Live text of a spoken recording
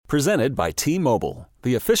Presented by T-Mobile,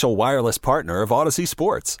 the official wireless partner of Odyssey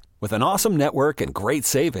Sports. With an awesome network and great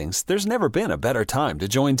savings, there's never been a better time to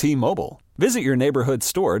join T-Mobile. Visit your neighborhood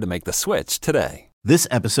store to make the switch today. This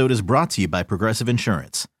episode is brought to you by Progressive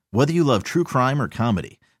Insurance. Whether you love true crime or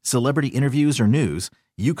comedy, celebrity interviews or news,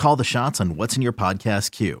 you call the shots on what's in your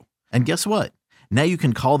podcast queue. And guess what? Now you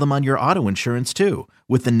can call them on your auto insurance too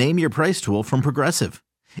with the Name Your Price tool from Progressive.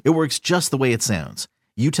 It works just the way it sounds.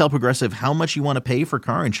 You tell Progressive how much you want to pay for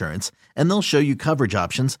car insurance, and they'll show you coverage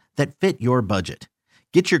options that fit your budget.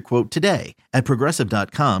 Get your quote today at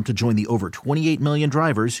Progressive.com to join the over 28 million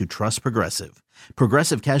drivers who trust Progressive.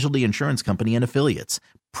 Progressive Casualty Insurance Company and Affiliates.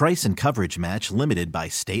 Price and coverage match limited by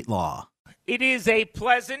state law. It is a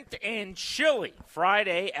pleasant and chilly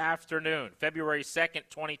Friday afternoon, February 2nd,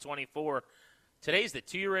 2024. Today's the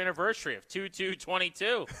 2-year anniversary of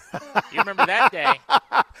 2/2/22. You remember that day?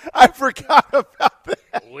 I forgot about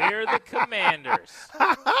that. We're the Commanders.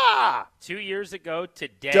 2 years ago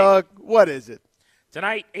today. Doug, what is it?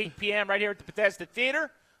 Tonight, 8 p.m. right here at the Bethesda Theater.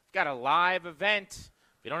 We've got a live event.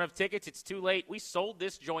 If you don't have tickets, it's too late. We sold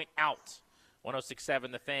this joint out.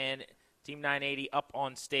 106.7 The Fan, Team 980 up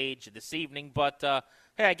on stage this evening. But,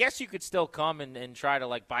 hey, I guess you could still come and try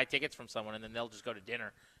to, buy tickets from someone, and then they'll just go to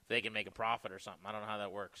dinner. They can make a profit or something. I don't know how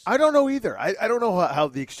that works. I don't know either. I don't know how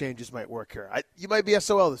the exchanges might work here. You might be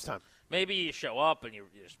SOL this time. Maybe you show up and you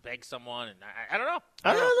just beg someone. And I don't know.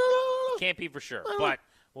 I don't know. Can't be for sure. But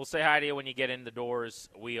we'll say hi to you when you get in the doors.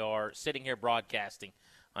 We are sitting here broadcasting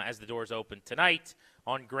as the doors open tonight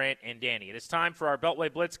on Grant and Danny. It is time for our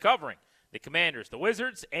Beltway Blitz covering the Commanders, the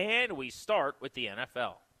Wizards, and we start with the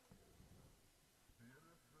NFL.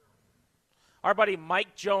 Our buddy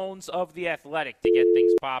Mike Jones of The Athletic to get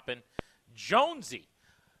things popping. Jonesy,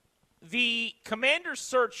 the Commanders'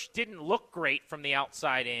 search didn't look great from the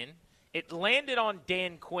outside in. It landed on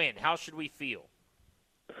Dan Quinn. How should we feel?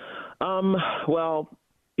 Well,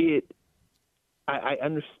 I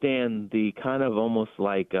understand the kind of almost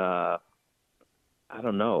like, I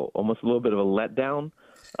don't know, almost a little bit of a letdown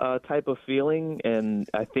type of feeling. And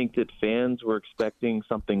I think that fans were expecting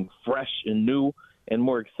something fresh and new and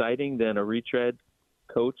more exciting than a retread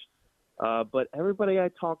coach. But everybody I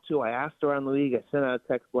talked to, I asked around the league, I sent out a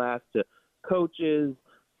text blast to coaches,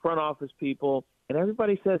 front office people, and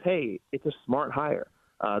everybody says, hey, it's a smart hire.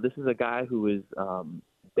 This is a guy who is,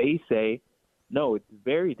 they say, no, it's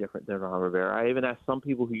very different than Ron Rivera. I even asked some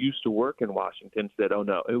people who used to work in Washington, said, oh,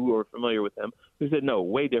 no, who were familiar with him, who said, no,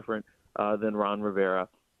 way different than Ron Rivera.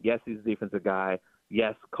 Yes, he's a defensive guy.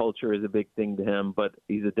 Yes, culture is a big thing to him, but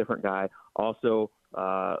he's a different guy. Also,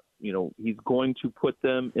 he's going to put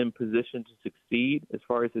them in position to succeed. As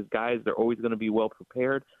far as his guys, they're always going to be well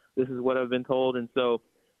prepared. This is what I've been told. And so,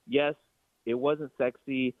 yes, it wasn't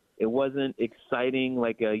sexy. It wasn't exciting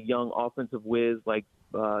like a young offensive whiz like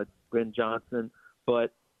Ben Johnson.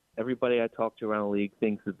 But everybody I talked to around the league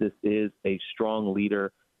thinks that this is a strong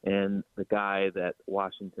leader and the guy that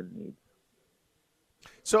Washington needs.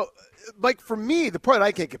 So, Mike, for me, the part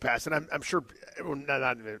I can't get past, and I'm sure,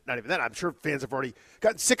 not even that, I'm sure fans have already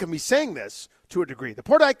gotten sick of me saying this to a degree. The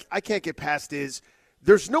part I can't get past is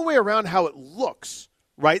there's no way around how it looks,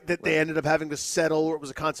 right, that they ended up having to settle or it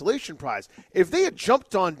was a consolation prize. If they had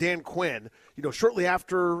jumped on Dan Quinn, shortly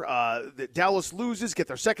after Dallas loses, get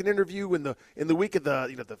their second interview in the week of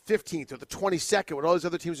the 15th or the 22nd when all these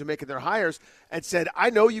other teams are making their hires, and said,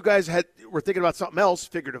 I know you guys were thinking about something else,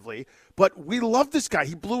 figuratively, but we love this guy.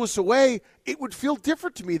 He blew us away. It would feel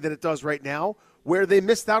different to me than it does right now, where they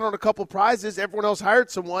missed out on a couple prizes. Everyone else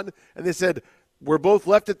hired someone, and they said, we're both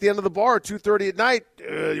left at the end of the bar at 2:30 at night.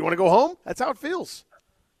 You want to go home? That's how it feels.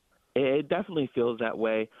 It definitely feels that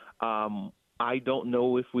way. I don't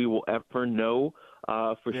know if we will ever know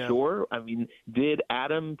for sure. I mean, did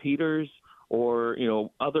Adam Peters or,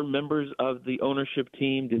 other members of the ownership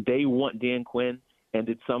team, did they want Dan Quinn? And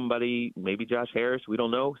did somebody, maybe Josh Harris, we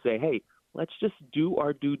don't know, say, hey, let's just do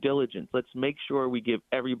our due diligence. Let's make sure we give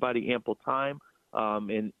everybody ample time.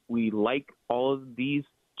 And we like all of these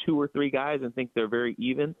 2 or 3 guys and think they're very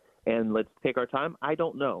even. And let's take our time. I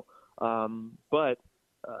don't know. But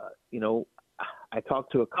I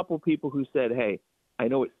talked to a couple people who said, hey, I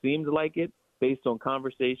know it seemed like it based on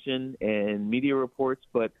conversation and media reports,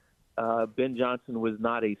 but Ben Johnson was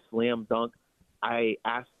not a slam dunk. I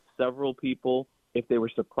asked several people if they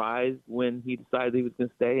were surprised when he decided he was going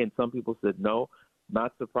to stay, and some people said no,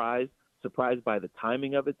 not surprised by the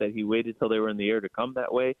timing of it, that he waited till they were in the air to come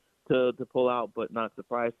that way to pull out, but not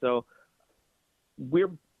surprised. So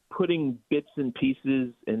we're putting bits and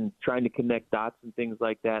pieces and trying to connect dots and things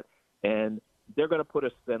like that, and they're going to put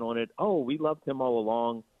a spin on it. Oh, we loved him all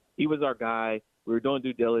along. he was our guy. We were doing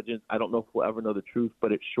due diligence. I don't know if we'll ever know the truth,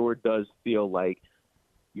 but it sure does feel like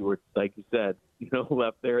you were, like you said,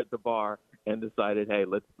 left there at the bar and decided, hey,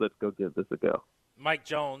 let's go give this a go. Mike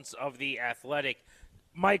Jones of The Athletic.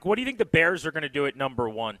 Mike, what do you think the Bears are going to do at number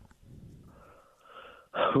 1?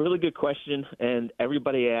 Really good question, and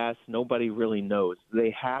everybody asks, nobody really knows.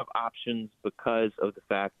 They have options because of the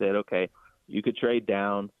fact that, okay, you could trade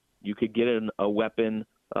down, you could get a weapon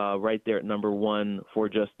right there at number 1 for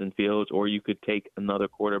Justin Fields, or you could take another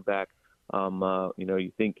quarterback.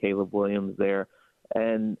 You think Caleb Williams there,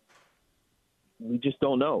 and we just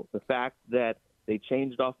don't know. The fact that they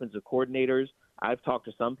changed offensive coordinators, I've talked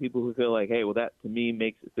to some people who feel like, hey, well, that to me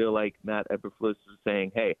makes it feel like Matt Eberflus is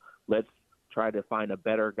saying, hey, let's try to find a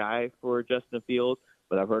better guy for Justin Fields.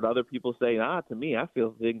 But I've heard other people say, to me, I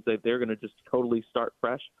feel things like they're going to just totally start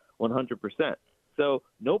fresh 100%. So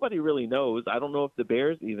nobody really knows. I don't know if the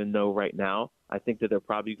Bears even know right now. I think that they're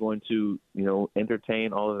probably going to,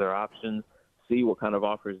 entertain all of their options, see what kind of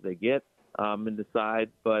offers they get, and decide.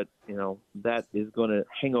 But, that is going to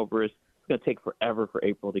hang over us. It's going to take forever for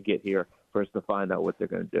April to get here for us to find out what they're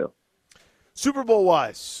going to do. Super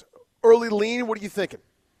Bowl-wise, early lean, what are you thinking?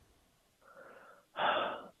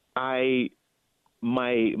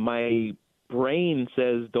 My brain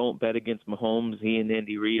says don't bet against Mahomes. He and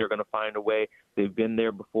Andy Reid are going to find a way. They've been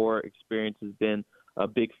there before. Experience has been a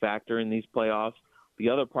big factor in these playoffs. The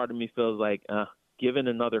other part of me feels like, given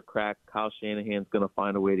another crack, Kyle Shanahan's going to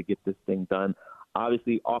find a way to get this thing done.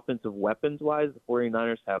 Obviously, offensive weapons-wise, the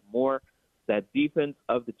 49ers have more. That defense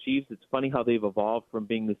of the Chiefs, it's funny how they've evolved from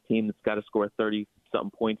being this team that's got to score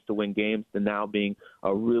 30-something points to win games to now being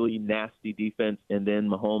a really nasty defense, and then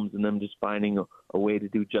Mahomes and them just finding a way to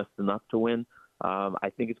do just enough to win.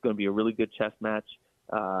 I think it's going to be a really good chess match,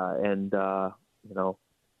 and I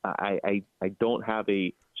don't have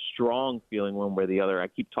a strong feeling one way or the other. I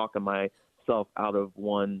keep talking myself out of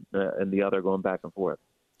one and the other, going back and forth.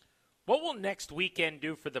 What will next weekend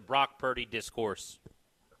do for the Brock Purdy discourse?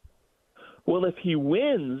 Well, if he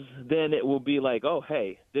wins, then it will be like, oh,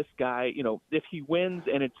 hey, this guy, if he wins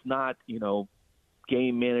and it's not,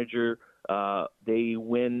 game manager, they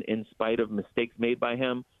win in spite of mistakes made by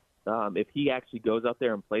him. If he actually goes out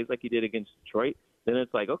there and plays like he did against Detroit, then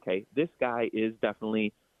it's like, okay, this guy is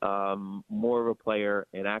definitely more of a player,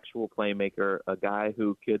 an actual playmaker, a guy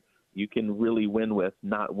who you can really win with,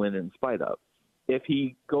 not win in spite of. If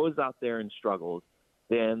he goes out there and struggles,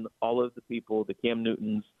 then all of the people, the Cam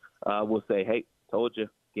Newtons, will say, hey, told you,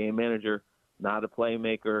 game manager, not a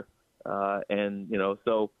playmaker.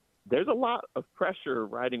 So there's a lot of pressure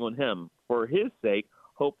riding on him. For his sake,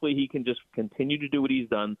 hopefully he can just continue to do what he's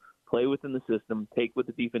done, play within the system, take what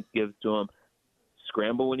the defense gives to him,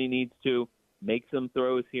 scramble when he needs to, make some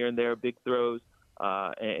throws here and there, big throws,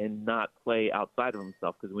 and not play outside of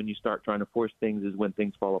himself, because when you start trying to force things is when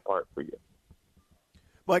things fall apart for you.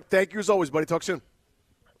 Mike, thank you as always, buddy. Talk soon.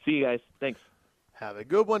 See you guys. Thanks. Have a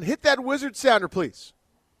good one. Hit that Wizard sounder, please.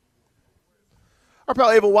 Our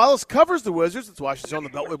pal Ava Wallace covers the Wizards. That's why she's on the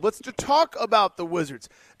Beltway Blitz to talk about the Wizards.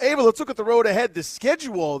 Ava, let's look at the road ahead. The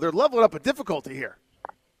schedule, they're leveling up a difficulty here.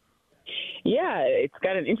 Yeah, it's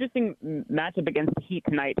got an interesting matchup against the Heat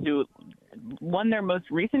tonight, who won their most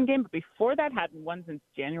recent game, but before that hadn't won since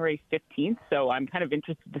January 15th, so I'm kind of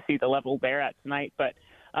interested to see the level they're at tonight. But,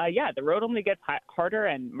 the road only gets harder,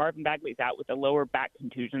 and Marvin Bagley's out with a lower back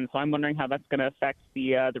contusion, so I'm wondering how that's going to affect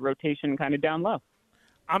the rotation kind of down low.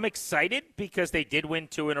 I'm excited because they did win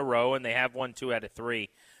 2 in a row, and they have won 2 out of 3.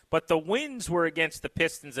 But the wins were against the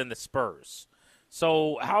Pistons and the Spurs.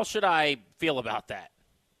 So how should I feel about that?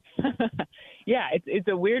 Yeah, it's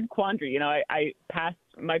a weird quandary. I passed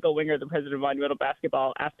Michael Winger, the president of Monumental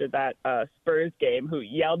Basketball, after that Spurs game, who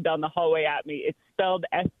yelled down the hallway at me, it's spelled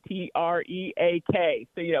S-T-R-E-A-K.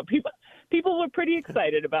 So, people were pretty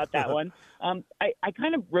excited about that one. I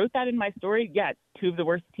kind of wrote that in my story. Yeah, 2 of the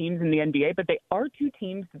worst teams in the NBA, but they are 2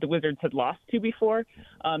 teams that the Wizards had lost to before.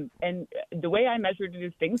 And the way I measured it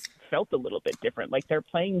is things felt a little bit different. Like they're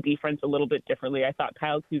playing defense a little bit differently. I thought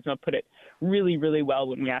Kyle Kuzma put it really, really well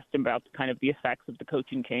when we asked him about kind of the effects of the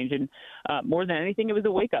coaching change. And more than anything, it was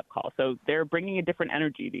a wake-up call. So they're bringing a different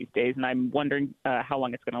energy these days, and I'm wondering how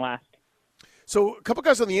long it's going to last. So a couple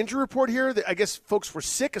guys on the injury report here. I guess folks were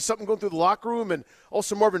sick. Is something going through the locker room? And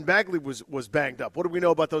also Marvin Bagley was banged up. What do we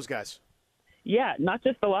know about those guys? Yeah, not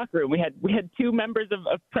just the locker room. We had 2 members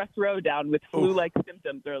of press row down with flu-like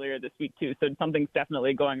symptoms earlier this week too. So something's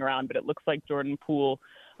definitely going around. But it looks like Jordan Poole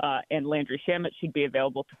and Landry Shamet should be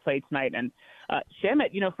available to play tonight. And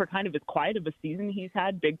Shamet, for kind of as quiet of a season he's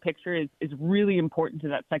had, big picture is really important to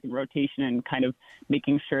that second rotation and kind of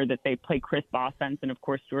making sure that they play crisp offense. And, of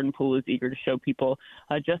course, Jordan Poole is eager to show people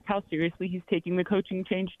just how seriously he's taking the coaching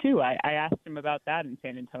change, too. I asked him about that in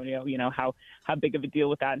San Antonio, how big of a deal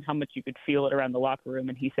with that and how much you could feel it around the locker room.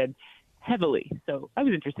 And he said heavily. So I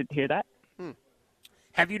was interested to hear that.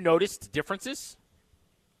 Have you noticed differences?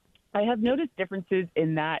 I have noticed differences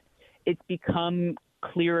in that it's become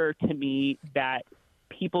clearer to me that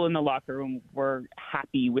people in the locker room were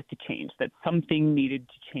happy with the change, that something needed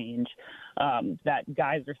to change, that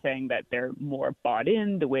guys are saying that they're more bought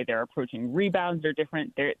in, the way they're approaching rebounds are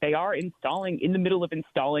different. They are in the middle of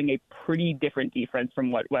installing a pretty different defense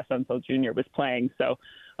from what Wes Unseld Jr. was playing. So,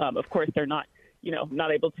 of course, they're not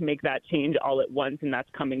able to make that change all at once, and that's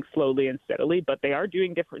coming slowly and steadily, but they are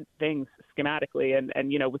doing different things schematically. And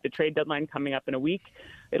with the trade deadline coming up in a week,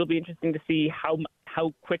 it'll be interesting to see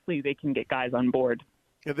how quickly they can get guys on board.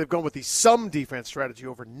 Yeah, they've gone with the some defense strategy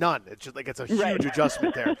over none. It's just like it's a huge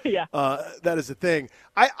adjustment there. Yeah. That is the thing.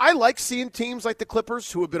 I like seeing teams like the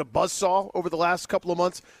Clippers, who have been a buzzsaw over the last couple of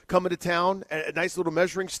months, coming to town, a nice little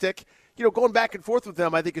measuring stick. Going back and forth with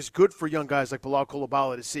them, I think is good for young guys like Bilal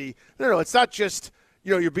Coulibaly to see. No, it's not just,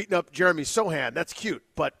 you're beating up Jeremy Sohan. That's cute.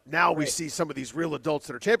 But now we see some of these real adults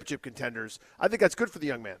that are championship contenders. I think that's good for the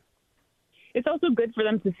young man. It's also good for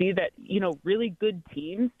them to see that, really good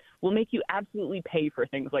teams will make you absolutely pay for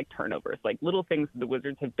things like turnovers, like little things the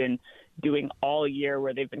Wizards have been doing all year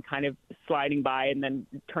where they've been kind of sliding by and then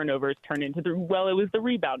turnovers turn into it was the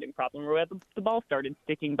rebounding problem where the ball started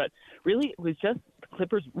sticking. But really, it was just the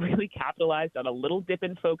Clippers really capitalized on a little dip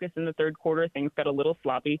in focus in the third quarter. Things got a little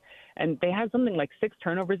sloppy, and they had something like 6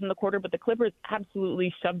 turnovers in the quarter, but the Clippers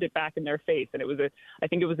absolutely shoved it back in their face. And I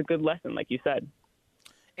think it was a good lesson, like you said.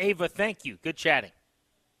 Ava, thank you. Good chatting.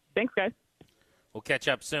 Thanks, guys. We'll catch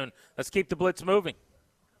up soon. Let's keep the Blitz moving.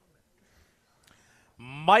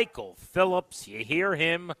 Michael Phillips, you hear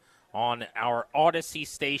him on our Odyssey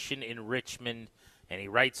station in Richmond, and he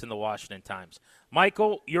writes in the Washington Times.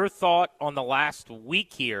 Michael, your thought on the last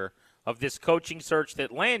week here of this coaching search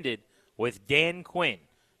that landed with Dan Quinn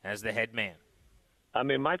as the head man. I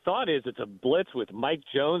mean, my thought is it's a blitz with Mike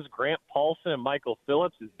Jones, Grant Paulson, and Michael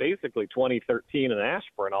Phillips is basically 2013 and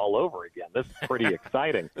Ashburn all over again. This is pretty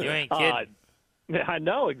exciting. You ain't kidding. I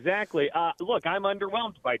know, exactly. Look, I'm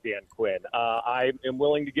underwhelmed by Dan Quinn. I am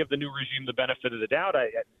willing to give the new regime the benefit of the doubt.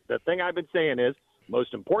 The thing I've been saying is,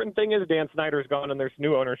 most important thing is Dan Snyder's gone and there's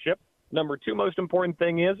new ownership. Number 2 most important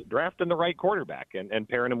thing is drafting the right quarterback and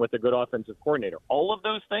pairing him with a good offensive coordinator. All of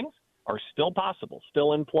those things are still possible,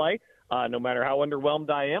 still in play. No matter how underwhelmed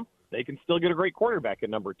I am, they can still get a great quarterback at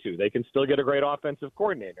number 2. They can still get a great offensive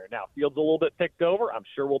coordinator. Now, Fields a little bit picked over. I'm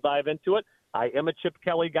sure we'll dive into it. I am a Chip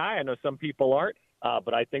Kelly guy. I know some people aren't,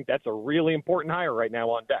 but I think that's a really important hire right now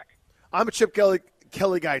on deck. I'm a Chip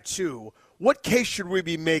Kelly guy, too. What case should we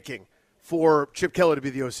be making for Chip Kelly to be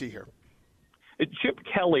the OC here? Chip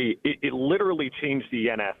Kelly, it literally changed the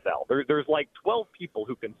NFL. There's like 12 people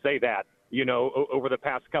who can say that, over the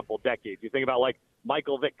past couple decades. You think about like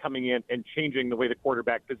Michael Vick coming in and changing the way the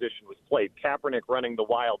quarterback position was played, Kaepernick running the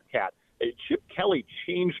Wildcat. Chip Kelly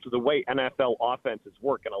changed the way NFL offenses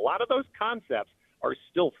work, and a lot of those concepts are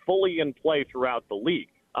still fully in play throughout the league.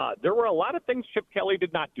 There were a lot of things Chip Kelly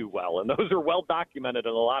did not do well, and those are well documented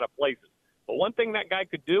in a lot of places. But one thing that guy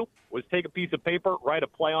could do was take a piece of paper, write a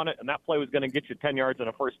play on it, and that play was going to get you 10 yards and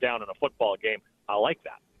a first down in a football game. I like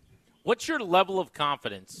that. What's your level of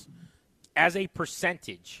confidence as a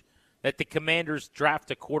percentage that the Commanders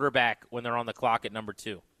draft a quarterback when they're on the clock at number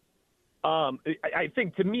 2? I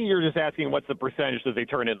think, to me, you're just asking what's the percentage that they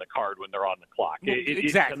turn in the card when they're on the clock.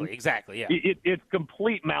 Exactly, yeah. It's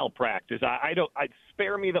complete malpractice. I'd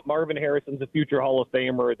spare me that Marvin Harrison's a future Hall of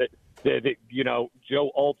Famer, that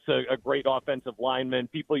Joe Alt's a great offensive lineman.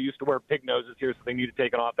 People used to wear pig noses here, so they need to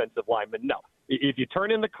take an offensive lineman. No. If you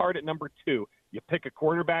turn in the card at number 2, you pick a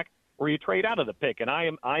quarterback, or you trade out of the pick. And I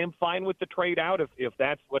am fine with the trade out if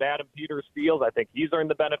that's what Adam Peters feels. I think he's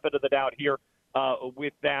earned the benefit of the doubt here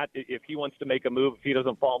with that. If he wants to make a move, if he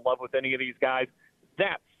doesn't fall in love with any of these guys.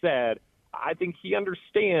 That said, I think he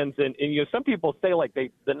understands, and some people say like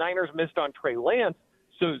the Niners missed on Trey Lance,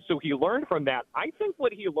 so he learned from that. I think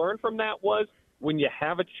what he learned from that was when you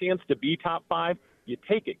have a chance to be top 5, you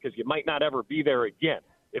take it because you might not ever be there again.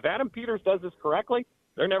 If Adam Peters does this correctly,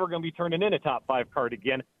 they're never going to be turning in a top 5 card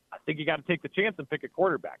again. I think you got to take the chance and pick a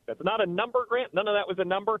quarterback. That's not a number, Grant. None of that was a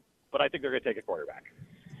number, but I think they're going to take a quarterback.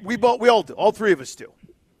 We all do. All 3 of us do.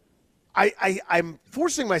 I'm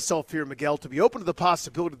forcing myself here, Miguel, to be open to the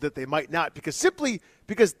possibility that they might not, because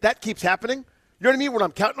that keeps happening. You know what I mean? When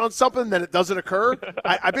I'm counting on something, then it doesn't occur.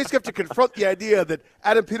 I basically have to confront the idea that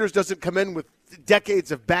Adam Peters doesn't come in with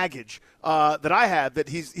decades of baggage that I have, that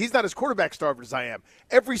he's not as quarterback starved as I am.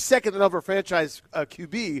 Every second another franchise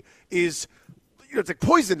QB is, it's like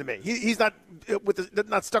poison to me. He's not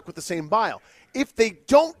not stuck with the same bile. If they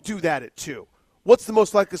don't do that at 2, what's the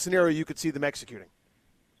most likely scenario you could see them executing?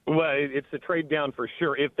 Well, it's a trade down for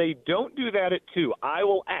sure. If they don't do that at 2, I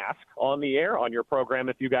will ask on the air, on your program,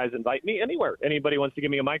 if you guys invite me anywhere. Anybody wants to give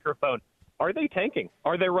me a microphone. Are they tanking?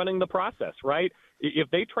 Are they running the process, right? If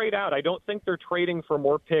they trade out, I don't think they're trading for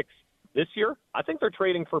more picks this year. I think they're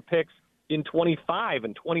trading for picks in 25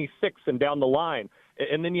 and 26 and down the line.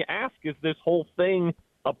 And then you ask, is this whole thing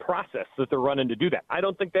a process that they're running to do that? I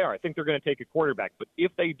don't think they are. I think they're going to take a quarterback. But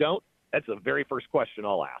if they don't, that's the very first question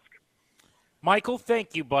I'll ask. Michael,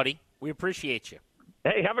 thank you, buddy. We appreciate you.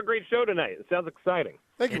 Hey, have a great show tonight. It sounds exciting.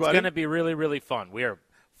 Thank you, buddy. It's going to be really, really fun. We are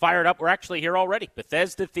fired up. We're actually here already.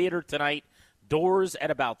 Bethesda Theater tonight. Doors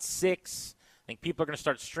at about 6. I think people are going to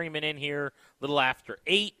start streaming in here a little after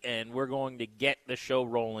 8, and we're going to get the show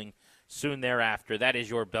rolling soon thereafter. That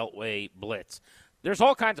is your Beltway Blitz. There's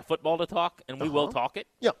all kinds of football to talk, and we will talk it.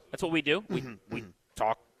 Yeah. That's what we do. We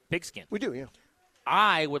talk pigskin. We do, yeah.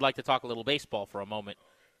 I would like to talk a little baseball for a moment,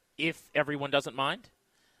 if everyone doesn't mind.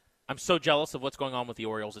 I'm so jealous of what's going on with the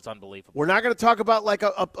Orioles. It's unbelievable. We're not going to talk about like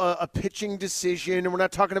a pitching decision, and we're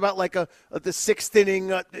not talking about like the 6th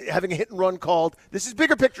inning having a hit and run called. This is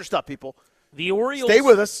bigger picture stuff, people. The Orioles stay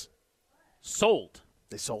with us. Sold.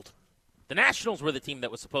 They sold. The Nationals were the team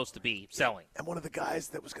that was supposed to be selling. And one of the guys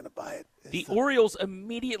that was going to buy it. The Orioles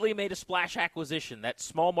immediately made a splash acquisition, that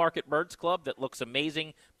small market Birds Club that looks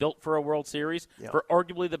amazing, built for a World Series, for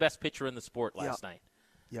arguably the best pitcher in the sport last night.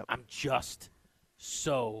 Yep. I'm just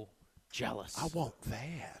so jealous. I want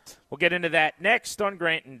that. We'll get into that next on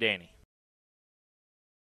Grant and Danny.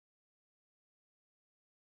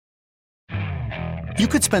 You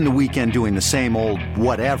could spend the weekend doing the same old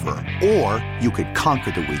whatever, or you could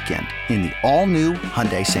conquer the weekend in the all-new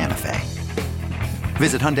Hyundai Santa Fe.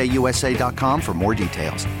 Visit HyundaiUSA.com for more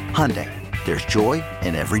details. Hyundai, there's joy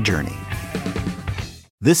in every journey.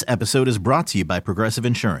 This episode is brought to you by Progressive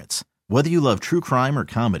Insurance. Whether you love true crime or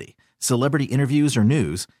comedy, celebrity interviews or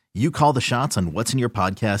news, you call the shots on what's in your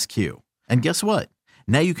podcast queue. And guess what?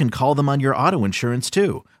 Now you can call them on your auto insurance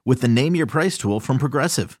too, with the Name Your Price tool from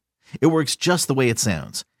Progressive. It works just the way it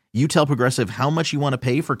sounds. You tell Progressive how much you want to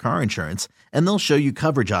pay for car insurance, and they'll show you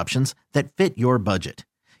coverage options that fit your budget.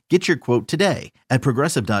 Get your quote today at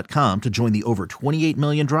Progressive.com to join the over 28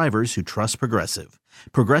 million drivers who trust Progressive.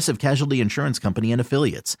 Progressive Casualty Insurance Company and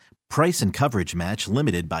Affiliates. Price and coverage match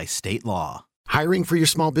limited by state law. Hiring for your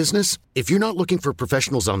small business? If you're not looking for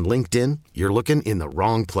professionals on LinkedIn, you're looking in the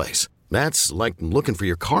wrong place. That's like looking for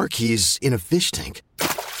your car keys in a fish tank.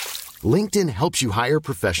 LinkedIn helps you hire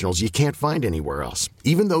professionals you can't find anywhere else,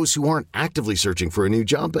 even those who aren't actively searching for a new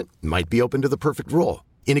job but might be open to the perfect role.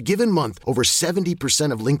 In a given month, over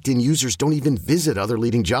 70% of LinkedIn users don't even visit other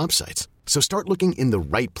leading job sites. So start looking in the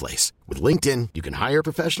right place. With LinkedIn, you can hire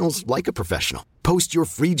professionals like a professional. Post your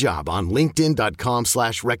free job on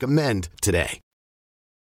linkedin.com/recommend today.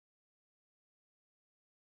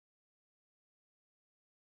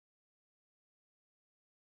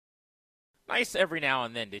 Nice every now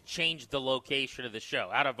and then to change the location of the show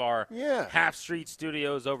out of our Half Street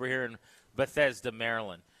Studios over here in Bethesda,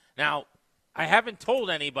 Maryland. Now, I haven't told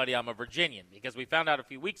anybody I'm a Virginian because we found out a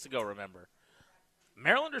few weeks ago, remember.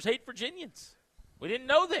 Marylanders hate Virginians. We didn't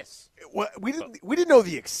know this. We didn't know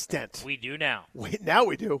the extent. We do now. Now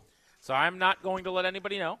we do. So I'm not going to let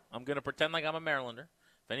anybody know. I'm going to pretend like I'm a Marylander.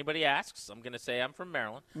 If anybody asks, I'm going to say I'm from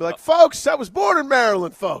Maryland. Be like, folks, I was born in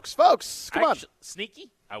Maryland, folks. Folks, come on.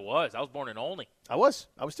 Sneaky? I was born in Olney. I was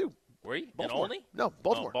too. Were you? Baltimore. In Olney? No,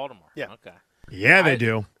 Baltimore. Oh, Baltimore. Yeah. Okay. Yeah, they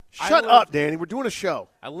do. Shut up, Danny. We're doing a show.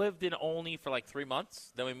 I lived in Olney for like 3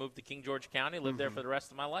 months. Then we moved to King George County. Lived there for the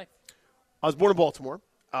rest of my life. I was born in Baltimore.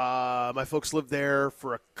 My folks lived there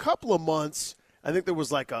for a couple of months. I think there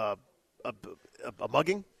was like a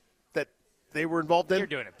mugging that they were involved in. You're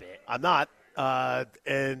doing a bit. I'm not.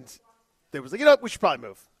 And they was like, we should probably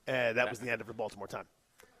move. And that was the end of the Baltimore time.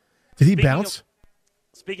 Did he bounce?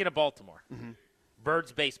 Speaking of Baltimore,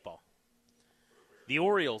 Birds baseball. The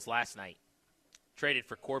Orioles last night traded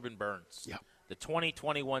for Corbin Burnes, the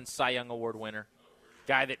 2021 Cy Young Award winner,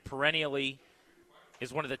 guy that perennially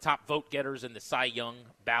is one of the top vote getters in the Cy Young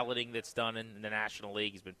balloting that's done in the National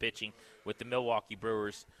League. He's been pitching with the Milwaukee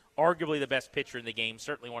Brewers, arguably the best pitcher in the game,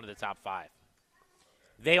 certainly one of the top 5.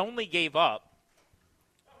 They only gave up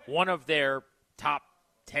one of their top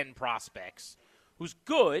 10 prospects, who's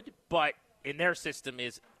good, but in their system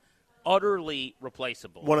is utterly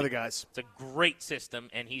replaceable. One of the guys. It's a great system,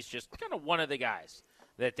 and he's just kind of one of the guys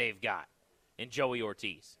that they've got in Joey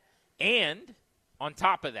Ortiz. And on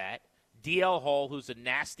top of that, DL Hall, who's a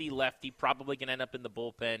nasty lefty, probably going to end up in the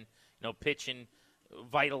bullpen, pitching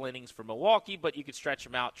vital innings for Milwaukee, but you could stretch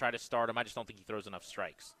him out, try to start him. I just don't think he throws enough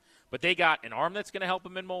strikes. But they got an arm that's going to help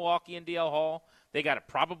him in Milwaukee and DL Hall. They got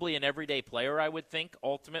probably an everyday player, I would think,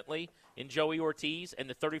 ultimately, in Joey Ortiz, and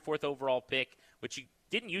the 34th overall pick, which you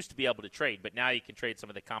didn't used to be able to trade, but now you can trade some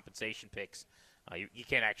of the compensation picks. You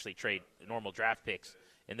can't actually trade normal draft picks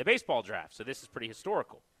in the baseball draft, so this is pretty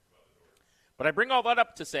historical. But I bring all that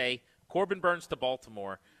up to say Corbin Burnes to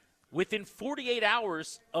Baltimore. Within 48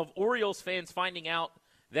 hours of Orioles fans finding out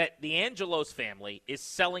that the Angelos family is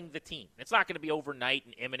selling the team. It's not going to be overnight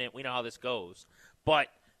and imminent. We know how this goes. But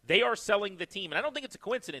they are selling the team. And I don't think it's a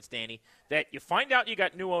coincidence, Danny, that you find out you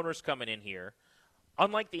got new owners coming in here.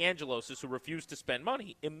 Unlike the Angeloses, who refuse to spend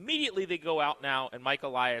money, immediately they go out now, and Mike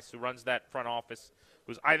Elias, who runs that front office,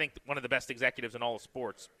 who's, I think, one of the best executives in all of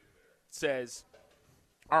sports, says,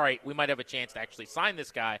 all right, we might have a chance to actually sign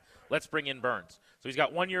this guy. Let's bring in Burnes. So he's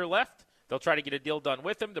got 1 year left. They'll try to get a deal done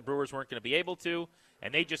with him. The Brewers weren't going to be able to,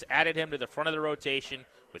 and they just added him to the front of the rotation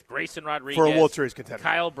with Grayson Rodriguez, for a World Series contender,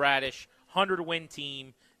 Kyle Bradish, 100-win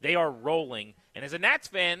team. They are rolling. And as a Nats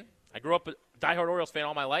fan, I grew up a diehard Orioles fan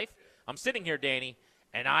all my life. I'm sitting here, Danny,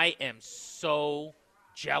 and I am so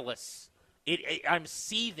jealous. I'm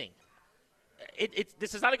seething.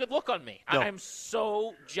 This is not a good look on me. No. I'm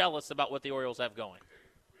so jealous about what the Orioles have going.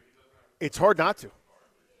 It's hard not to.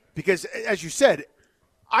 Because, as you said,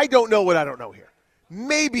 I don't know what I don't know here.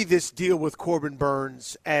 Maybe this deal with Corbin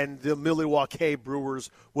Burnes and the Milwaukee Brewers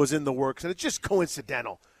was in the works, and it's just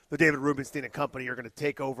coincidental that David Rubenstein and company are going to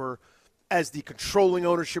take over as the controlling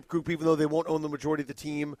ownership group, even though they won't own the majority of the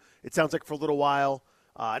team. It sounds like for a little while.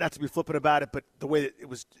 Not to be flippant about it, but the way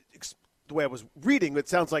I was reading, it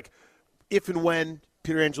sounds like if and when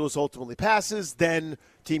Peter Angelos ultimately passes, then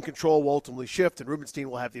team control will ultimately shift, and Rubenstein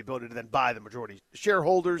will have the ability to then buy the majority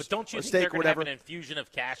shareholders. But don't you or think stake they're or going to have whatever. an infusion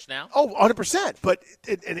of cash now? Oh, 100%. But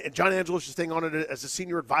and John Angelos is staying on it as a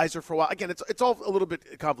senior advisor for a while. Again, it's all a little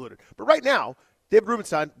bit convoluted. But right now, David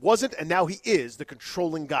Rubenstein wasn't, and now he is the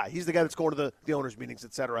controlling guy. He's the guy that's going to the owners' meetings,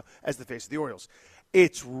 et cetera, as the face of the Orioles.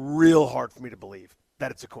 It's real hard for me to believe that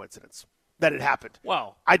it's a coincidence that it happened.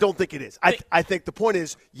 Well, I don't think it is. I think the point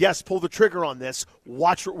is, yes, pull the trigger on this.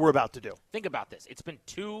 Watch what we're about to do. Think about this. It's been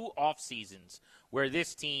 2 off seasons where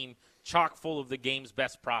this team, chock full of the game's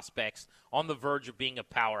best prospects, on the verge of being a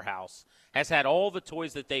powerhouse, has had all the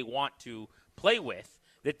toys that they want to play with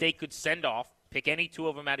that they could send off. Pick any 2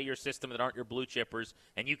 of them out of your system that aren't your blue chippers,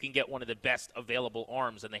 and you can get one of the best available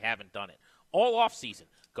arms, and they haven't done it. All off season.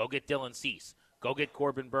 Go get Dylan Cease. Go get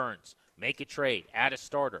Corbin Burnes. Make a trade. Add a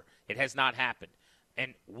starter. It has not happened.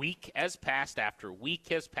 And week has passed after week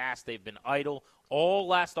has passed. They've been idle. All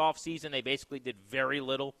last offseason, they basically did very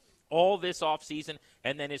little. All this offseason.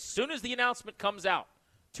 And then as soon as the announcement comes out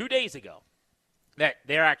 2 days ago that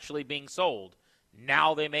they're actually being sold,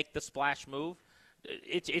 now they make the splash move.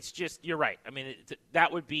 It's just, you're right. I mean,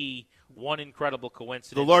 that would be one incredible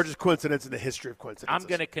coincidence. The largest coincidence in the history of coincidences. I'm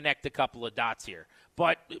going to connect a couple of dots here.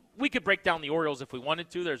 But we could break down the Orioles if we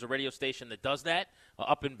wanted to. There's a radio station that does that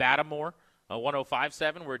up in Baltimore,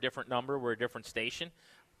 105.7. We're a different number. We're a different station.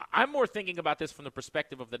 I'm more thinking about this from the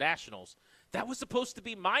perspective of the Nationals. That was supposed to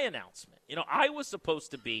be my announcement. I was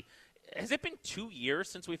supposed to be. Has it been 2 years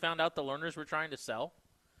since we found out the Lerners were trying to sell?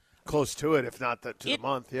 Close to it, if not the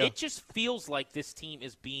month, yeah. It just feels like this team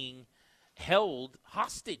is being held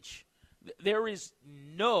hostage. There is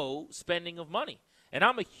no spending of money. And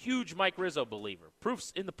I'm a huge Mike Rizzo believer.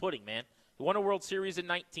 Proof's in the pudding, man. They won a World Series in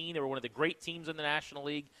 19. They were one of the great teams in the National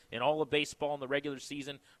League in all of baseball in the regular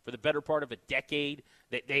season for the better part of a decade.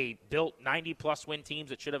 They built 90-plus win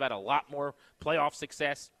teams that should have had a lot more playoff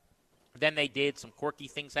success than they did. Some quirky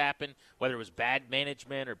things happened, whether it was bad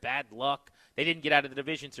management or bad luck. They didn't get out of the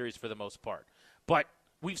division series for the most part. But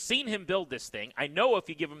we've seen him build this thing. I know if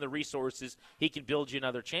you give him the resources, he can build you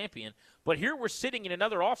another champion. But here we're sitting in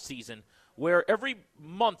another offseason where every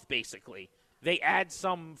month, basically, they add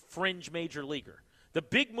some fringe major leaguer. The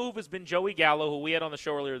big move has been Joey Gallo, who we had on the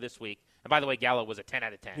show earlier this week. And by the way, Gallo was a 10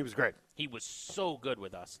 out of 10. He was great. He was so good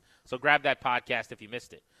with us. So grab that podcast if you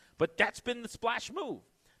missed it. But that's been the splash move.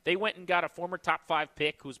 They went and got a former top 5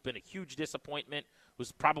 pick who's been a huge disappointment,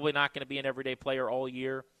 who's probably not going to be an everyday player all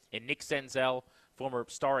year, and Nick Senzel, former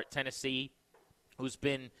star at Tennessee, who's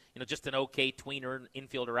been just an okay tweener,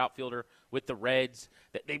 infielder, outfielder with the Reds.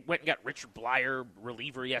 They went and got Richard Blyer,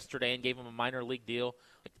 reliever, yesterday and gave him a minor league deal.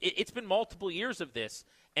 It's been multiple years of this,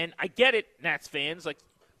 and I get it, Nats fans.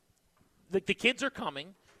 The kids are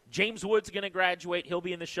coming. James Wood's going to graduate. He'll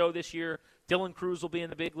be in the show this year. Dylan Cruz will be in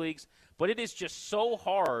the big leagues. But it is just so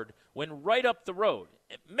hard when right up the road.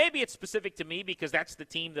 Maybe it's specific to me because that's the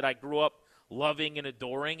team that I grew up loving and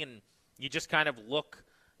adoring, and you just kind of look.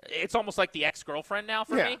 It's almost like the ex-girlfriend now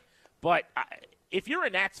for me. But if you're a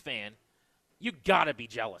Nats fan, you got to be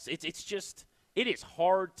jealous. It's just it is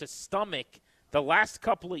hard to stomach the last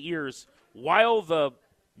couple of years while the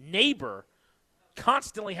neighbor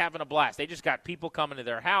constantly having a blast. They just got people coming to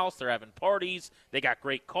their house. They're having parties. They got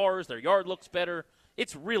great cars. Their yard looks better.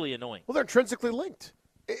 It's really annoying. Well, they're intrinsically linked.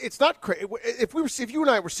 It's not crazy. If you and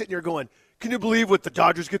I were sitting here going, can you believe what the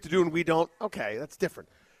Dodgers get to do and we don't? Okay, that's different.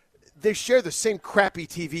 They share the same crappy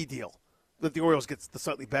TV deal that the Orioles gets the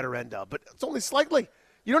slightly better end of, but it's only slightly.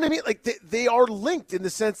 You know what I mean? Like they are linked in the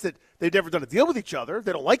sense that they've never done a deal with each other.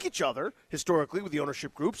 They don't like each other historically with the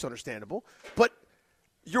ownership groups, understandable. But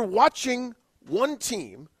you're watching one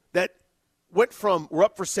team that went from we're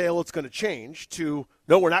up for sale, it's going to change, to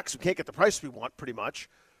no, we're not because we can't get the price we want pretty much,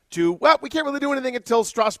 to, well, we can't really do anything until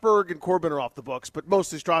Strasburg and Corbin are off the books, but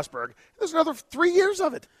mostly Strasburg. There's another 3 years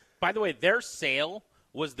of it. By the way, their sale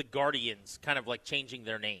was the Guardians kind of like changing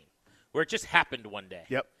their name, where it just happened one day.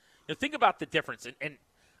 Yep. Now, think about the difference. And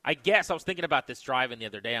I guess I was thinking about this driving the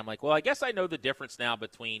other day. I'm like, well, I guess I know the difference now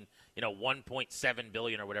between, $1.7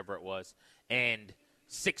 billion or whatever it was and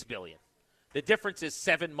 $6 billion. The difference is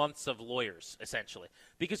 7 months of lawyers, essentially.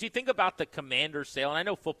 Because you think about the Commanders sale, and I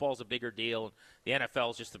know football's a bigger deal, and the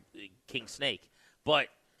NFL is just a king snake, but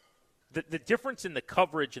the difference in the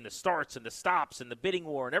coverage and the starts and the stops and the bidding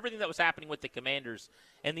war and everything that was happening with the Commanders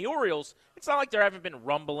and the Orioles, it's not like there haven't been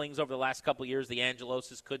rumblings over the last couple of years. The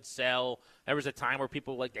Angeloses could sell. There was a time where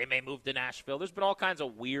people were like, they may move to Nashville. There's been all kinds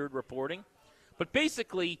of weird reporting. But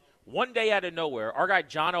basically, one day out of nowhere, our guy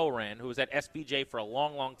John Oran, who was at SBJ for a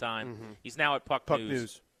long, long time, he's now at Puck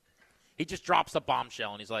News. He just drops a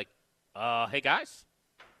bombshell, and he's like, hey, guys,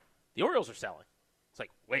 the Orioles are selling. It's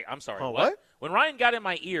like, wait, I'm sorry, what? When Ryan got in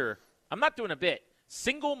my ear, I'm not doing a bit,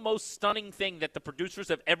 single most stunning thing that the producers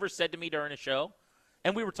have ever said to me during a show,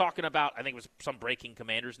 and we were talking about, I think it was some breaking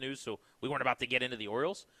Commanders news, so we weren't about to get into the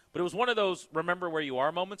Orioles, but it was one of those remember where you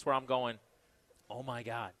are moments where I'm going, oh, my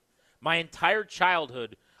God. My entire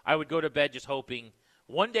childhood, I would go to bed just hoping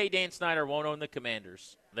one day Dan Snyder won't own the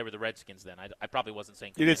Commanders. They were the Redskins then. I probably wasn't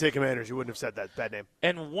saying Commanders. You didn't say Commanders. You wouldn't have said that. Bad name.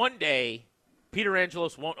 And one day, Peter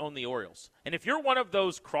Angelos won't own the Orioles. And if you're one of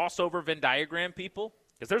those crossover Venn diagram people,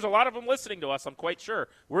 because there's a lot of them listening to us, I'm quite sure.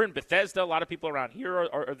 We're in Bethesda. A lot of people around here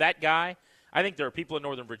are that guy. I think there are people in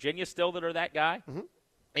Northern Virginia still that are that guy.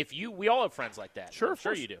 Mm-hmm. We all have friends like that. Sure, I'm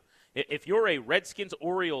sure you do. If you're a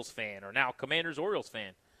Redskins-Orioles fan or now Commanders-Orioles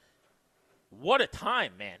fan, what a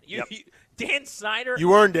time, man. Dan Snyder.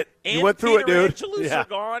 You earned it. You went through Peter it, dude. Angelos are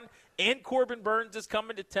gone, and Corbin Burnes is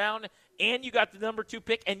coming to town, and you got the number 2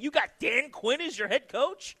 pick, and you got Dan Quinn as your head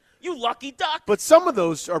coach? You lucky duck. But some of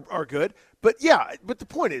those are good. But, but the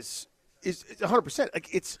point is 100%.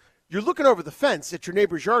 Like you're looking over the fence at your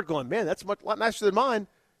neighbor's yard going, man, that's a lot nicer than mine.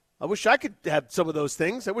 I wish I could have some of those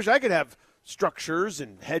things. I wish I could have structures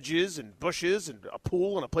and hedges and bushes and a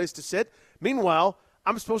pool and a place to sit. Meanwhile,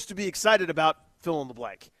 I'm supposed to be excited about fill in the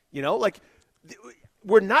blank.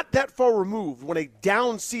 We're not that far removed when a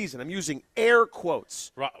down season, I'm using air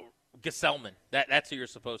quotes. Gesellman, that's who you're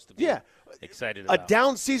supposed to be excited about. A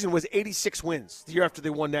down season was 86 wins the year after they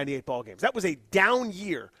won 98 ball games. That was a down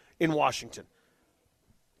year in Washington.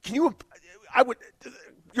 We're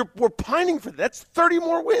pining for that. That's 30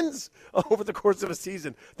 more wins over the course of a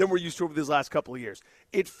season than we're used to over these last couple of years.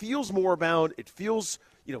 It feels more bound. It feels,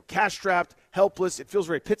 cash-strapped, helpless. It feels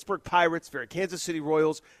very Pittsburgh Pirates, very Kansas City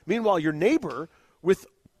Royals. Meanwhile, your neighbor with,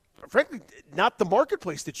 frankly, not the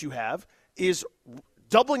marketplace that you have, is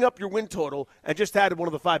doubling up your win total and just added one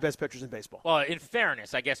of the 5 best pitchers in baseball. Well, in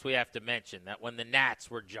fairness, I guess we have to mention that when the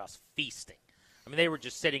Nats were just feasting, they were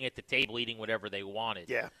just sitting at the table eating whatever they wanted.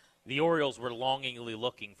 Yeah. The Orioles were longingly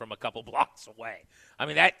looking from a couple blocks away.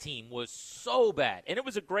 That team was so bad. And it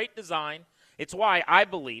was a great design. It's why I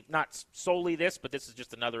believe, not solely this, but this is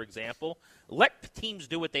just another example, let teams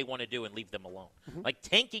do what they want to do and leave them alone. Mm-hmm.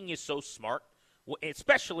 Tanking is so smart,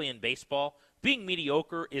 especially in baseball. Being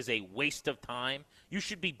mediocre is a waste of time. You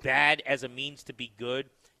should be bad as a means to be good.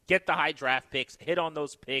 Get the high draft picks, hit on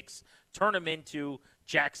those picks, turn them into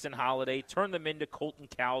Jackson Holiday, turn them into Colton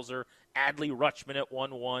Cowser, Adley Rutschman at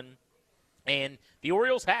 1-1. And the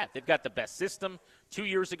Orioles have. They've got the best system. 2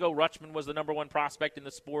 years ago, Rutschman was the number 1 prospect in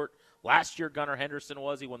the sport. Last year, Gunnar Henderson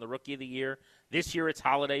was. He won the Rookie of the Year. This year, it's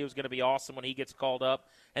Holiday who's going to be awesome when he gets called up.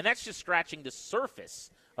 And that's just scratching the surface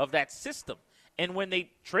of that system. And when they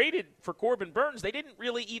traded for Corbin Burnes, they didn't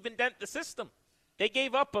really even dent the system. They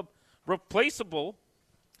gave up a replaceable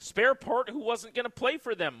spare part who wasn't going to play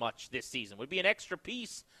for them much this season. Would be an extra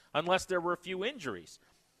piece unless there were a few injuries.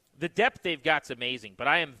 The depth they've got is amazing, but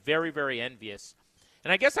I am very, very envious.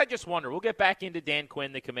 And I guess I just wonder, we'll get back into Dan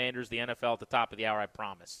Quinn, the Commanders, the NFL at the top of the hour, I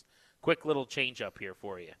promise. Quick little change up here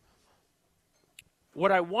for you.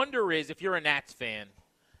 What I wonder is, if you're a Nats fan,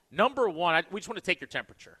 number one, we just want to take your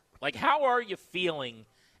temperature. Like, how are you feeling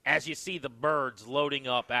as you see the Birds loading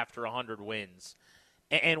up after 100 wins?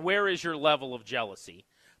 And where is your level of jealousy?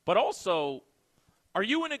 But also, are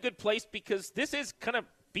you in a good place? Because this is going to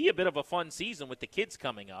be a bit of a fun season with the kids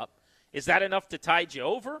coming up. Is that enough to tide you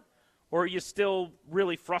over? Or are you still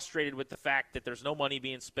really frustrated with the fact that there's no money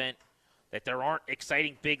being spent, that there aren't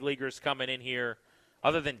exciting big leaguers coming in here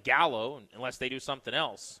other than Gallo, unless they do something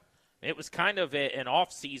else? It was kind of an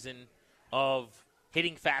off season of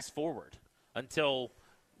hitting fast forward until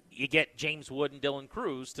you get James Wood and Dylan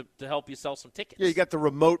Cruz to help you sell some tickets. Yeah, you got the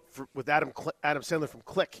remote with Adam Sandler from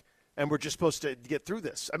Click, and we're just supposed to get through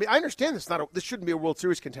this. I mean, I understand this shouldn't be a World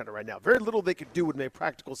Series contender right now. Very little they could do would make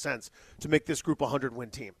practical sense to make this group a 100-win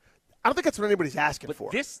team. I don't think that's what anybody's asking for.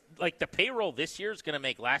 This, like, the payroll this year is going to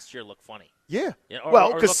make last year look funny. Yeah.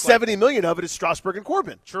 Or because $70 million of it is Strasburg and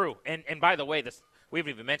Corbin. True. And by the way, we haven't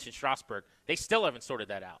even mentioned Strasburg. They still haven't sorted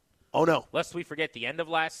that out. Oh, no. Lest we forget the end of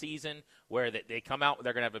last season where they come out,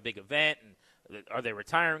 they're going to have a big event, and are they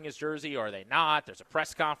retiring his jersey or are they not? There's a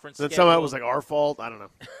press conference Then somehow it was like our fault. I don't know.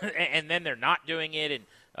 and then they're not doing it, and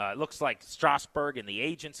it looks like Strasburg and the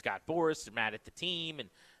agent, Scott Boras, are mad at the team, and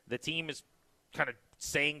the team is kind of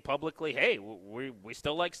saying publicly, hey, we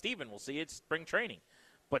still like Steven. We'll see you at spring training.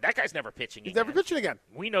 But that guy's never pitching again. He's never pitching again.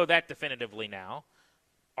 We know that definitively now.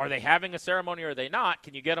 Are they having a ceremony or are they not?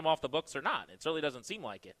 Can you get him off the books or not? It certainly doesn't seem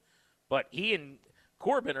like it. But he and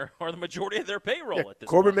Corbin are the majority of their payroll at this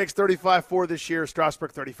Corbin point. makes 35-4 this year,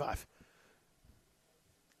 Strasburg 35.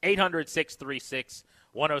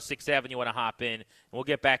 800-636-1067. You want to hop in, and we'll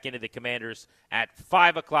get back into the Commanders at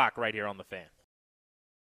 5 o'clock right here on The Fan.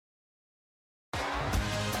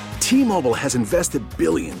 T-Mobile has invested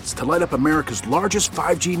billions to light up America's largest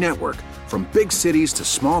 5G network, from big cities to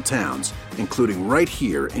small towns, including right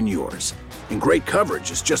here in yours. And great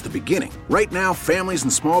coverage is just the beginning. Right now, families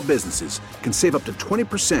and small businesses can save up to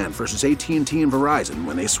 20% versus AT&T and Verizon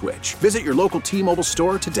when they switch. Visit your local T-Mobile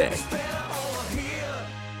store today.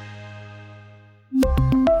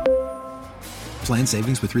 Plan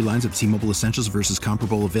savings with 3 lines of T-Mobile Essentials versus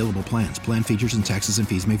comparable available plans. Plan features and taxes and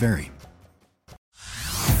fees may vary.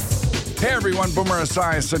 Hey everyone, Boomer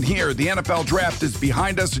Esiason here. The NFL Draft is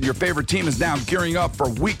behind us and your favorite team is now gearing up for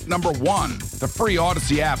week number 1. The free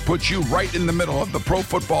Odyssey app puts you right in the middle of the pro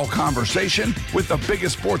football conversation with the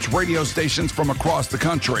biggest sports radio stations from across the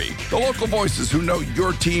country. The local voices who know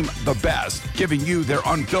your team the best, giving you their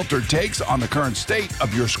unfiltered takes on the current state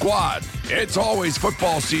of your squad. It's always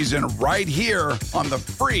football season right here on the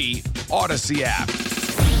free Odyssey app.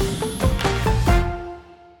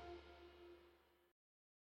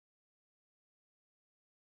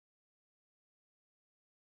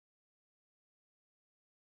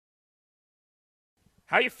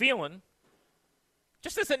 How you feeling,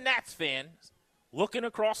 just as a Nats fan, looking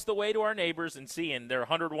across the way to our neighbors and seeing their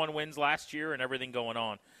 101 wins last year and everything going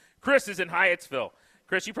on? Chris is in Hyattsville.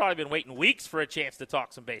 Chris, you've probably been waiting weeks for a chance to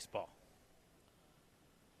talk some baseball.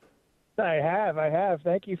 I have.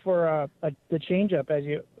 Thank you for the change-up, as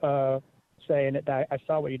you say, and I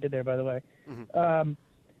saw what you did there, by the way. Mm-hmm.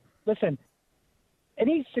 Listen,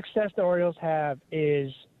 any success the Orioles have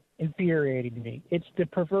is infuriating to me. It's the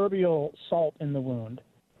proverbial salt in the wound.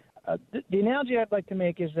 The analogy I'd like to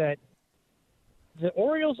make is that the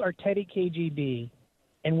Orioles are Teddy KGB,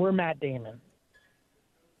 and we're Matt Damon.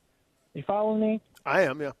 You follow me? I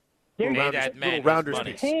am, yeah. They're rounders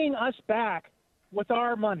paying us back with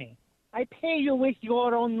our money. I pay you with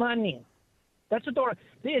your own money. That's what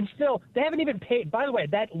they haven't even paid. By the way,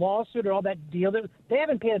 that lawsuit or all that deal, they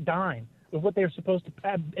haven't paid a dime of what they're supposed to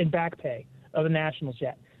have in back pay of the Nationals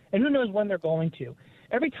yet. And who knows when they're going to.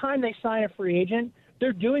 Every time they sign a free agent,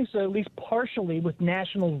 they're doing so at least partially with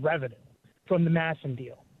national revenue from the Masson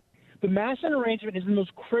deal. The Masson arrangement is the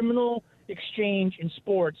most criminal exchange in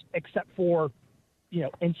sports except for,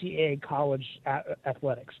 NCAA college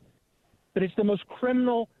athletics. But it's the most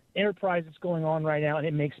criminal enterprise that's going on right now, and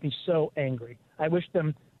it makes me so angry. I wish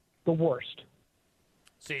them the worst.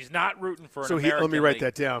 So he's not rooting for an American American let me write League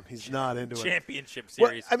that down. He's not into championship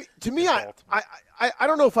series. Well, I mean, to me, I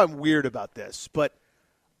don't know if I'm weird about this, but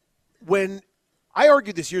when I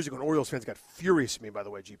argued this years ago, and Orioles fans got furious at me, by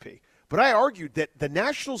the way, GP, but I argued that the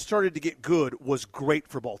Nationals started to get good was great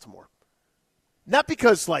for Baltimore. Not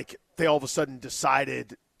because, they all of a sudden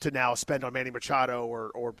decided to now spend on Manny Machado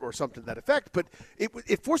or something to that effect. But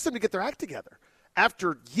it forced them to get their act together.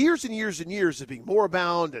 After years and years and years of being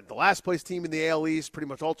moribund and the last place team in the AL East, pretty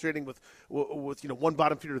much alternating with one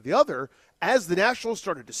bottom feeder to the other, as the Nationals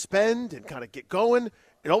started to spend and kind of get going,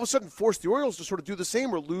 it all of a sudden forced the Orioles to sort of do the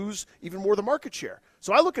same or lose even more of the market share.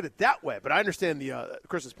 So I look at it that way, but I understand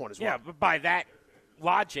Chris's point as well. Yeah, but by that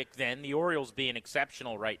logic, then, the Orioles being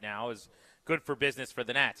exceptional right now is good for business for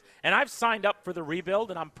the Nats. And I've signed up for the rebuild,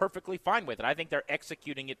 and I'm perfectly fine with it. I think they're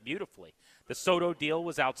executing it beautifully. The Soto deal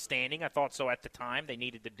was outstanding. I thought so at the time. They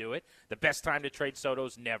needed to do it. The best time to trade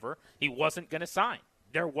Soto's never. He wasn't going to sign.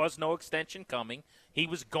 There was no extension coming. He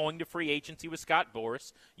was going to free agency with Scott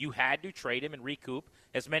Boras. You had to trade him and recoup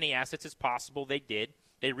as many assets as possible. They did.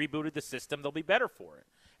 They rebooted the system. They'll be better for it.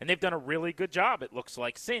 And they've done a really good job, it looks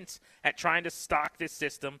like, since at trying to stock this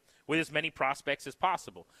system with as many prospects as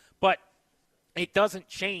possible. But it doesn't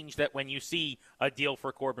change that when you see a deal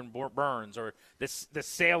for Corbin Burnes or the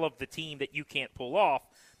sale of the team that you can't pull off,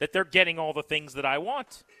 that they're getting all the things that I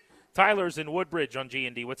want. Tyler's in Woodbridge on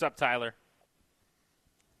G&D. What's up, Tyler?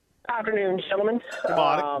 Afternoon, gentlemen.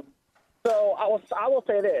 So I will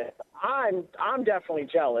say this: I'm definitely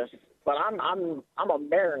jealous, but I'm a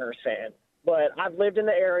Mariners fan. But I've lived in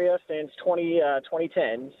the area since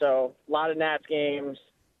 2010, so a lot of Nats games,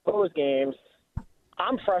 Blues games.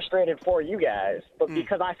 I'm frustrated for you guys, but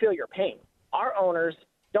because I feel your pain. Our owners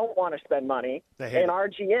don't want to spend money, and our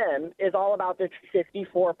GM is all about this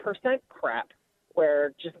 54% crap,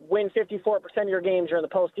 where just win 54% of your games during the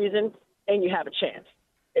postseason, and you have a chance.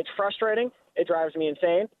 It's frustrating. It drives me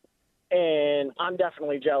insane, and I'm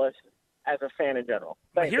definitely jealous as a fan in general.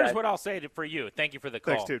 Thanks, Here's guys. what I'll say for you. Thank you for the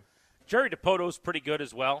call. Thanks, dude. Jerry DiPoto's pretty good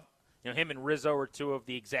as well. Him and Rizzo are two of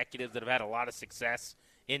the executives that have had a lot of success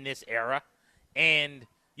in this era. And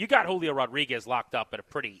you got Julio Rodriguez locked up at a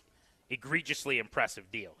pretty egregiously impressive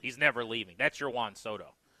deal. He's never leaving. That's your Juan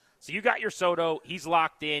Soto. So you got your Soto. He's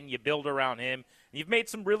locked in. You build around him. And you've made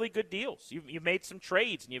some really good deals. You've made some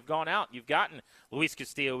trades, and you've gone out. You've gotten Luis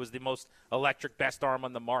Castillo was the most electric best arm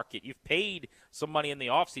on the market. You've paid some money in the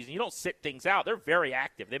offseason. You don't sit things out. They're very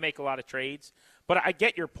active. They make a lot of trades. But I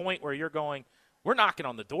get your point where you're going, we're knocking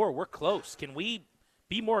on the door. We're close. Can we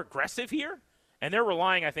be more aggressive here? And they're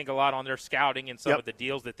relying, I think, a lot on their scouting and some of the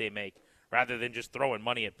deals that they make rather than just throwing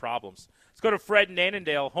money at problems. Let's go to Fred in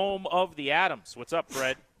Annandale, home of the Adams. What's up,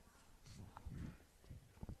 Fred?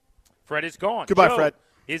 Fred is gone. Goodbye, Joe Fred.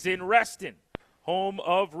 Is in Reston, home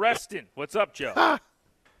of Reston. What's up, Joe? How's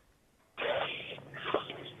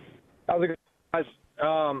it going, guys?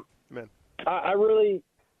 Man. I really,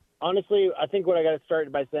 honestly, I think what I got to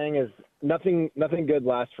start by saying is nothing good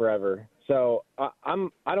lasts forever. So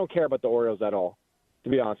I don't care about the Orioles at all, to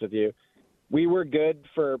be honest with you. We were good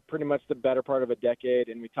for pretty much the better part of a decade,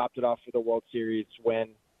 and we topped it off for the World Series when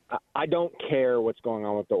I don't care what's going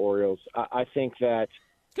on with the Orioles. I think that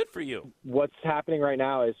good for you. What's happening right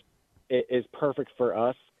now is perfect for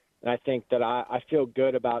us, and I think that I feel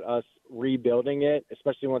good about us rebuilding it,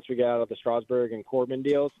 especially once we get out of the Strasburg and Corbin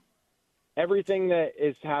deals. Everything that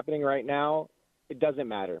is happening right now, it doesn't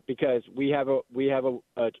matter because we have a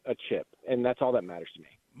chip, and that's all that matters to me.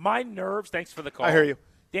 My nerves, thanks for the call. I hear you.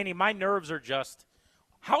 Danny, my nerves are just,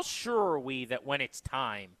 how sure are we that when it's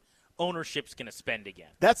time, ownership's going to spend again?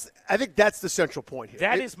 I think that's the central point here.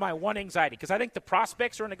 That is my one anxiety because I think the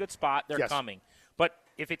prospects are in a good spot. They're coming. But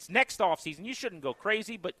if it's next offseason, you shouldn't go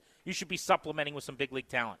crazy, but you should be supplementing with some big league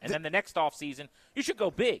talent. And then the next offseason, you should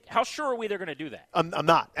go big. How sure are we they're going to do that? I'm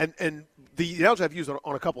not. And the analogy I've used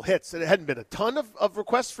on a couple hits, and it hadn't been a ton of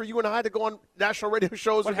requests for you and I to go on national radio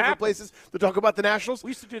shows or different places to talk about the Nationals.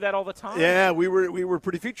 We used to do that all the time. Yeah, we were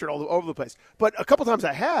pretty featured all over the place. But a couple times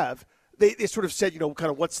I have, they sort of said,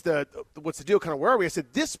 kind of what's the deal, kind of where are we? I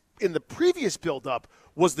said this in the previous build-up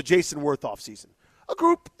was the Jason Worth offseason. A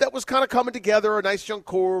group that was kind of coming together, a nice young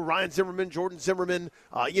core, Ryan Zimmerman, Jordan Zimmerman,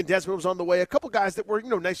 Ian Desmond was on the way, a couple guys that were,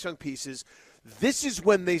 nice young pieces. This is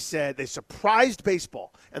when they said they surprised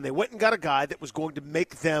baseball, and they went and got a guy that was going to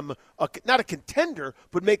make them, not a contender,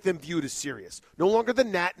 but make them viewed as serious. No longer the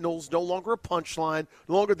Nationals, no longer a punchline,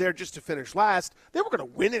 no longer there just to finish last. They weren't going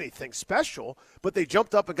to win anything special, but they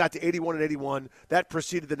jumped up and got to 81-81. That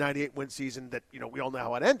preceded the 98 win season that, we all know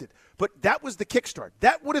how it ended. But that was the kickstart.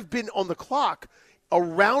 That would have been on the clock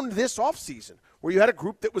around this offseason, where you had a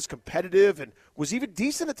group that was competitive and was even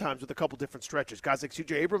decent at times with a couple different stretches. Guys like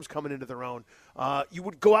C.J. Abrams coming into their own. You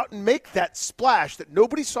would go out and make that splash that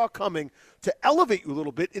nobody saw coming to elevate you a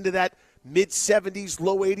little bit into that mid-70s,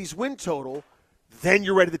 low 80s win total. Then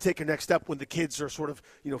you're ready to take your next step when the kids are sort of,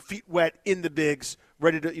 feet wet in the bigs,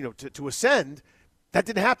 ready to, to ascend. That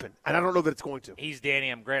didn't happen, and I don't know that it's going to. He's Danny.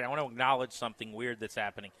 I'm great. I want to acknowledge something weird that's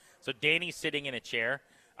happening. So Danny's sitting in a chair.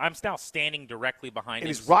 I'm now standing directly behind him.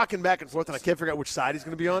 And he's rocking back and forth, and I can't figure out which side he's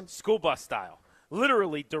going to be on. School bus style.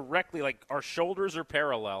 Literally directly, like our shoulders are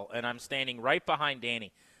parallel, and I'm standing right behind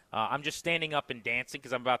Danny. I'm just standing up and dancing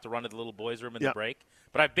because I'm about to run to the little boys' room in the break.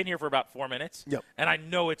 But I've been here for about 4 minutes, and I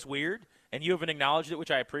know it's weird. And you haven't acknowledged it, which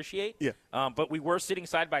I appreciate. Yeah. But we were sitting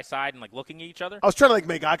side by side and, like, looking at each other. I was trying to, like,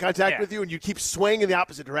 make eye contact with you, and you keep swaying in the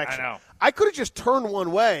opposite direction. I know. I could have just turned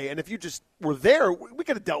one way, and if you just were there, we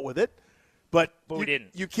could have dealt with it. But we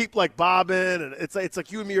didn't. You keep, like, bobbing, and it's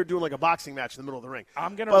like you and me are doing, like, a boxing match in the middle of the ring.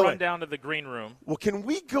 I'm going to run down to the green room. Well, can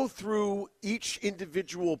we go through each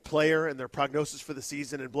individual player and their prognosis for the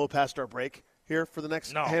season and blow past our break here for the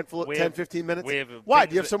next handful of 10, 15 minutes? Why?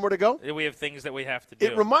 Do you have somewhere to go? We have things that we have to do.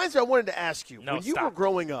 It reminds me, I wanted to ask you, when you were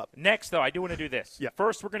growing up. Next, though, I do want to do this.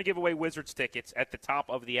 First, we're going to give away Wizards tickets at the top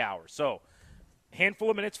of the hour. So, handful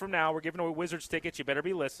of minutes from now, we're giving away Wizards tickets. You better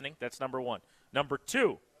be listening. That's number one. Number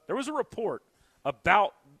two, there was a report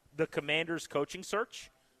about the Commanders' coaching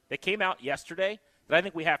search that came out yesterday that I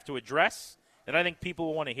think we have to address, that I think people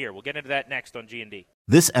will want to hear. We'll get into that next on G&D.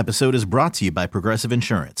 This episode is brought to you by Progressive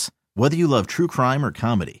Insurance. Whether you love true crime or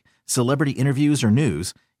comedy, celebrity interviews or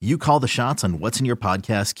news, you call the shots on what's in your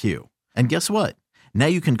podcast queue. And guess what? Now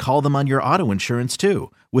you can call them on your auto insurance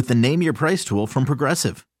too with the Name Your Price tool from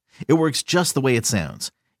Progressive. It works just the way it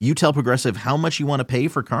sounds. You tell Progressive how much you want to pay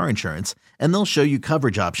for car insurance, and they'll show you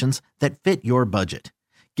coverage options that fit your budget.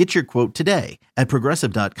 Get your quote today at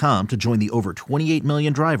Progressive.com to join the over 28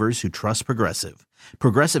 million drivers who trust Progressive.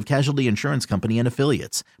 Progressive Casualty Insurance Company and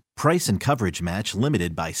Affiliates. Price and coverage match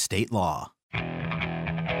limited by state law.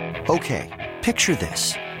 Okay, picture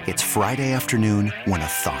this. It's Friday afternoon when a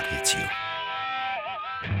thought hits you.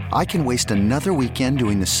 I can waste another weekend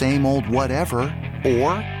doing the same old whatever,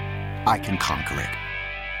 or I can conquer it.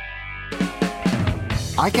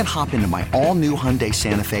 I can hop into my all-new Hyundai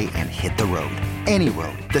Santa Fe and hit the road. Any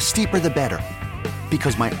road. The steeper, the better.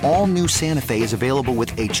 Because my all-new Santa Fe is available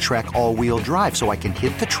with H-Track all-wheel drive, so I can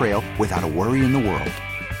hit the trail without a worry in the world.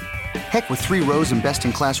 Heck, with 3 rows and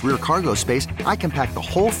best-in-class rear cargo space, I can pack the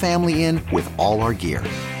whole family in with all our gear.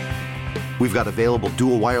 We've got available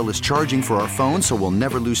dual wireless charging for our phones, so we'll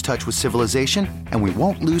never lose touch with civilization, and we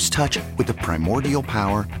won't lose touch with the primordial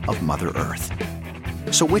power of Mother Earth.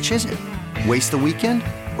 So which is it? Waste the weekend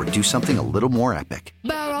or do something a little more epic?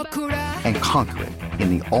 And conquer it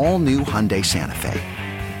in the all-new Hyundai Santa Fe.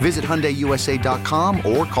 Visit HyundaiUSA.com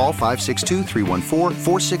or call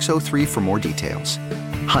 562-314-4603 for more details.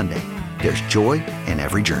 Hyundai, there's joy in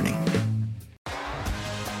every journey.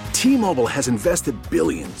 T-Mobile has invested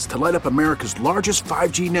billions to light up America's largest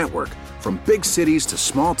 5G network, from big cities to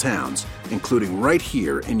small towns, including right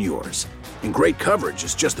here in yours. And great coverage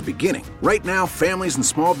is just the beginning. Right now, families and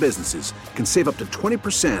small businesses can save up to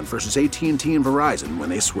 20% versus AT&T and Verizon when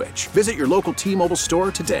they switch. Visit your local T-Mobile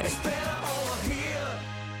store today.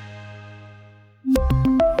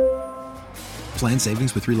 Plan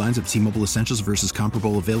savings with 3 lines of T-Mobile Essentials versus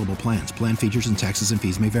comparable available plans. Plan features and taxes and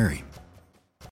fees may vary.